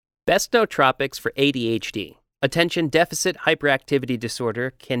Best nootropics for ADHD. Attention deficit hyperactivity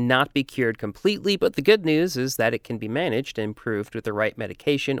disorder cannot be cured completely, but the good news is that it can be managed and improved with the right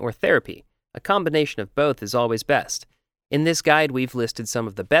medication or therapy. A combination of both is always best. In this guide, we've listed some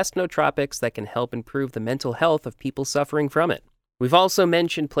of the best nootropics that can help improve the mental health of people suffering from it. We've also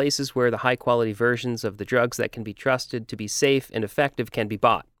mentioned places where the high-quality versions of the drugs that can be trusted to be safe and effective can be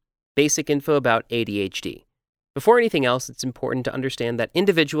bought. Basic info about ADHD. Before anything else, it's important to understand that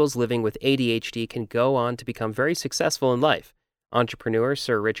individuals living with ADHD can go on to become very successful in life. Entrepreneur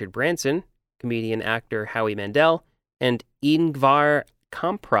Sir Richard Branson, comedian actor Howie Mandel, and Ingvar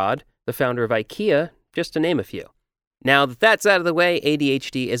Kamprad, the founder of IKEA, just to name a few. Now that that's out of the way,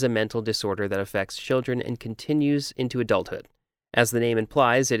 ADHD is a mental disorder that affects children and continues into adulthood. As the name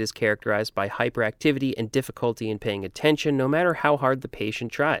implies, it is characterized by hyperactivity and difficulty in paying attention no matter how hard the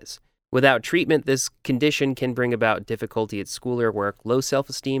patient tries. Without treatment, this condition can bring about difficulty at school or work, low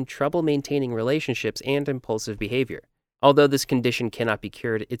self-esteem, trouble maintaining relationships, and impulsive behavior. Although this condition cannot be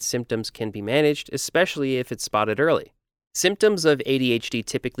cured, its symptoms can be managed, especially if it's spotted early. Symptoms of ADHD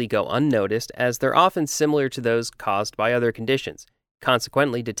typically go unnoticed, as they're often similar to those caused by other conditions.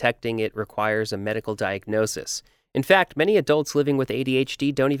 Consequently, detecting it requires a medical diagnosis. In fact, many adults living with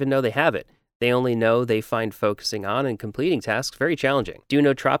ADHD don't even know they have it. They only know they find focusing on and completing tasks very challenging. Do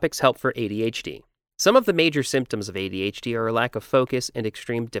nootropics help for ADHD? Some of the major symptoms of ADHD are a lack of focus and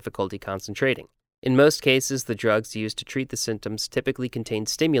extreme difficulty concentrating. In most cases, the drugs used to treat the symptoms typically contain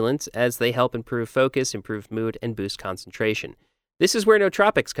stimulants, as they help improve focus, improve mood, and boost concentration. This is where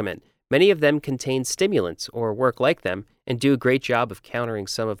nootropics come in. Many of them contain stimulants or work like them and do a great job of countering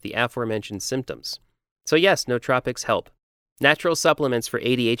some of the aforementioned symptoms. So yes, nootropics help. Natural supplements for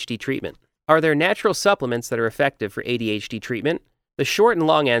ADHD treatment. Are there natural supplements that are effective for ADHD treatment? The short and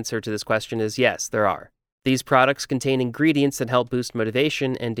long answer to this question is yes, there are. These products contain ingredients that help boost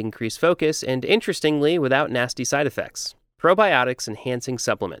motivation and increase focus, and interestingly, without nasty side effects. Probiotics enhancing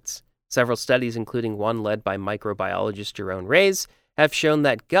supplements. Several studies, including one led by microbiologist Jerome Reyes, have shown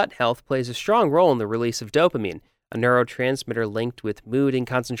that gut health plays a strong role in the release of dopamine, a neurotransmitter linked with mood and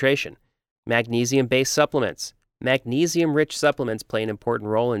concentration. Magnesium-based supplements. Magnesium-rich supplements play an important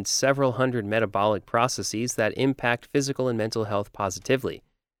role in several hundred metabolic processes that impact physical and mental health positively.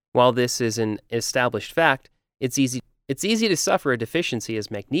 While this is an established fact, it's easy to suffer a deficiency, as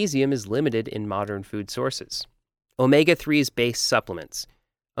magnesium is limited in modern food sources. Omega-3s-based supplements.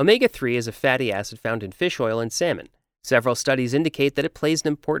 Omega-3 is a fatty acid found in fish oil and salmon. Several studies indicate that it plays an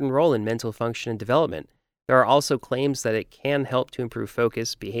important role in mental function and development. There are also claims that it can help to improve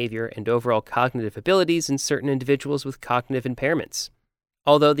focus, behavior, and overall cognitive abilities in certain individuals with cognitive impairments.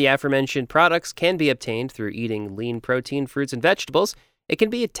 Although the aforementioned products can be obtained through eating lean protein, fruits, and vegetables, it can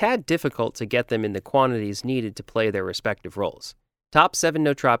be a tad difficult to get them in the quantities needed to play their respective roles. Top 7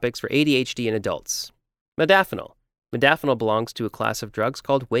 nootropics for ADHD in adults. Modafinil. Modafinil belongs to a class of drugs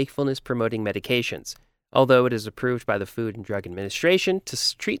called wakefulness-promoting medications. Although it is approved by the Food and Drug Administration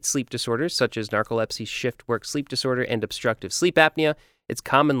to treat sleep disorders such as narcolepsy, shift work sleep disorder, and obstructive sleep apnea, it's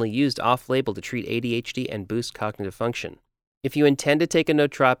commonly used off-label to treat ADHD and boost cognitive function. If you intend to take a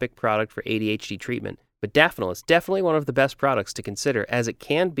nootropic product for ADHD treatment, modafinil is definitely one of the best products to consider, as it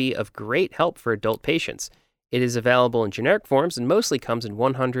can be of great help for adult patients. It is available in generic forms and mostly comes in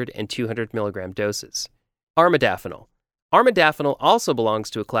 100 and 200 milligram doses. Armodafinil. Armodafinil also belongs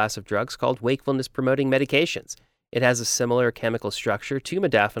to a class of drugs called wakefulness-promoting medications. It has a similar chemical structure to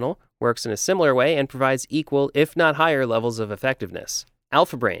modafinil, works in a similar way, and provides equal, if not higher, levels of effectiveness.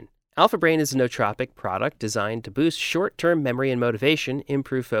 Alpha-Brain. Alpha-Brain is a nootropic product designed to boost short-term memory and motivation,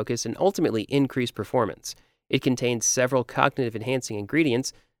 improve focus, and ultimately increase performance. It contains several cognitive-enhancing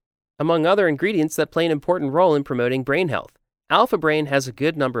ingredients, among other ingredients that play an important role in promoting brain health. Alpha-Brain has a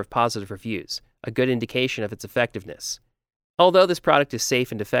good number of positive reviews, a good indication of its effectiveness. Although this product is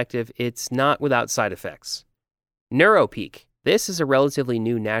safe and effective, it's not without side effects. Neuropeak. This is a relatively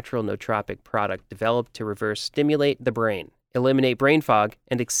new natural nootropic product developed to reverse stimulate the brain, eliminate brain fog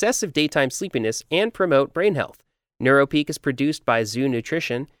and excessive daytime sleepiness, and promote brain health. Neuropeak is produced by Zoo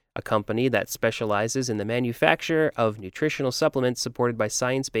Nutrition, a company that specializes in the manufacture of nutritional supplements supported by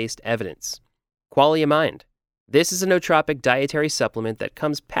science-based evidence. Qualia Mind. This is a nootropic dietary supplement that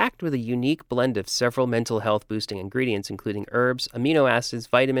comes packed with a unique blend of several mental health boosting ingredients, including herbs, amino acids,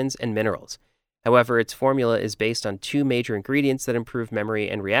 vitamins, and minerals. However, its formula is based on 2 major ingredients that improve memory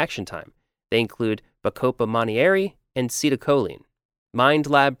and reaction time. They include Bacopa monnieri and ceticoline.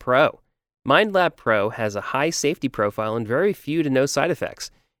 MindLab Pro. MindLab Pro has a high safety profile and very few to no side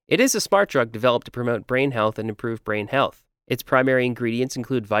effects. It is a smart drug developed to promote brain health and improve brain health. Its primary ingredients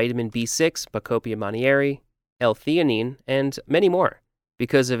include vitamin B6, Bacopa monnieri, L-theanine, and many more.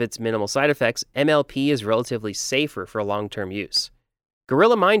 Because of its minimal side effects, MLP is relatively safer for long-term use.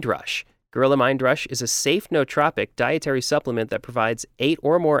 Gorilla Mind Rush. Gorilla Mind Rush is a safe nootropic dietary supplement that provides 8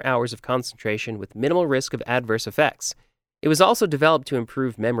 or more hours of concentration with minimal risk of adverse effects. It was also developed to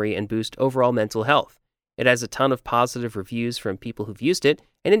improve memory and boost overall mental health. It has a ton of positive reviews from people who've used it,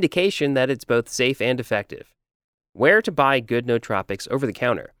 an indication that it's both safe and effective. Where to buy good nootropics over the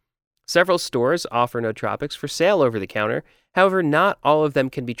counter. Several stores offer nootropics for sale over the counter. However, not all of them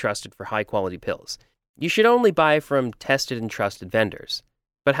can be trusted for high-quality pills. You should only buy from tested and trusted vendors.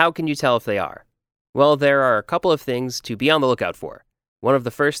 But how can you tell if they are? Well, there are a couple of things to be on the lookout for. One of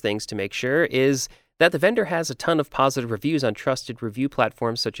the first things to make sure is that the vendor has a ton of positive reviews on trusted review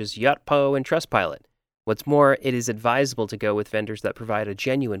platforms such as Yotpo and Trustpilot. What's more, it is advisable to go with vendors that provide a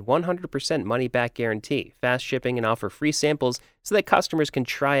genuine 100% money-back guarantee, fast shipping, and offer free samples so that customers can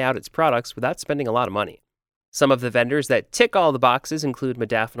try out its products without spending a lot of money. Some of the vendors that tick all the boxes include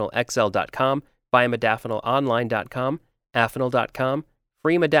modafinilxl.com, buymodafinilonline.com, afinil.com,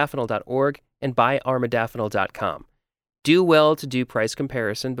 freemodafinil.org, and buyourmodafinil.com. Do well to do price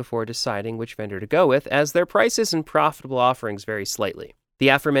comparison before deciding which vendor to go with, as their prices and profitable offerings vary slightly. The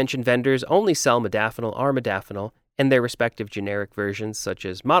aforementioned vendors only sell modafinil, armodafinil, and their respective generic versions such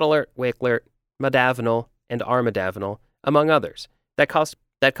as Modalert, Wakelert, Modafinil, and Armodafinil, among others, that cost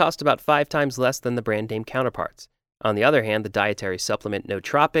about 5 times less than the brand name counterparts. On the other hand, the dietary supplement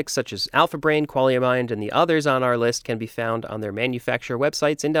nootropics such as Alpha Brain, Qualiamind, and the others on our list can be found on their manufacturer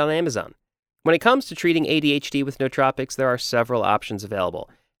websites and on Amazon. When it comes to treating ADHD with nootropics, there are several options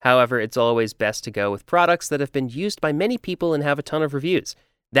available. However, it's always best to go with products that have been used by many people and have a ton of reviews.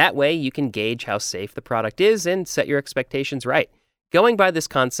 That way, you can gauge how safe the product is and set your expectations right. Going by this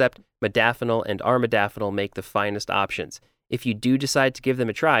concept, modafinil and armodafinil make the finest options. If you do decide to give them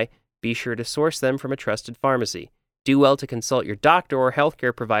a try, be sure to source them from a trusted pharmacy. Do well to consult your doctor or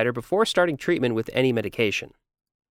healthcare provider before starting treatment with any medication.